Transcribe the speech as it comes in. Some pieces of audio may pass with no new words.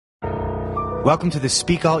Welcome to the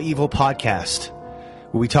Speak All Evil podcast,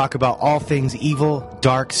 where we talk about all things evil,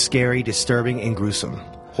 dark, scary, disturbing, and gruesome.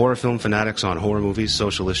 Horror film fanatics on horror movies,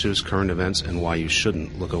 social issues, current events, and why you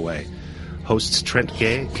shouldn't look away. Hosts Trent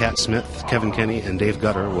Gay, Kat Smith, Kevin Kenny, and Dave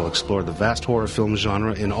Gutter will explore the vast horror film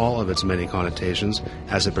genre in all of its many connotations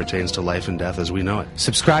as it pertains to life and death as we know it.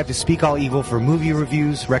 Subscribe to Speak All Evil for movie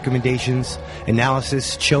reviews, recommendations,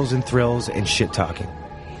 analysis, chills and thrills, and shit talking.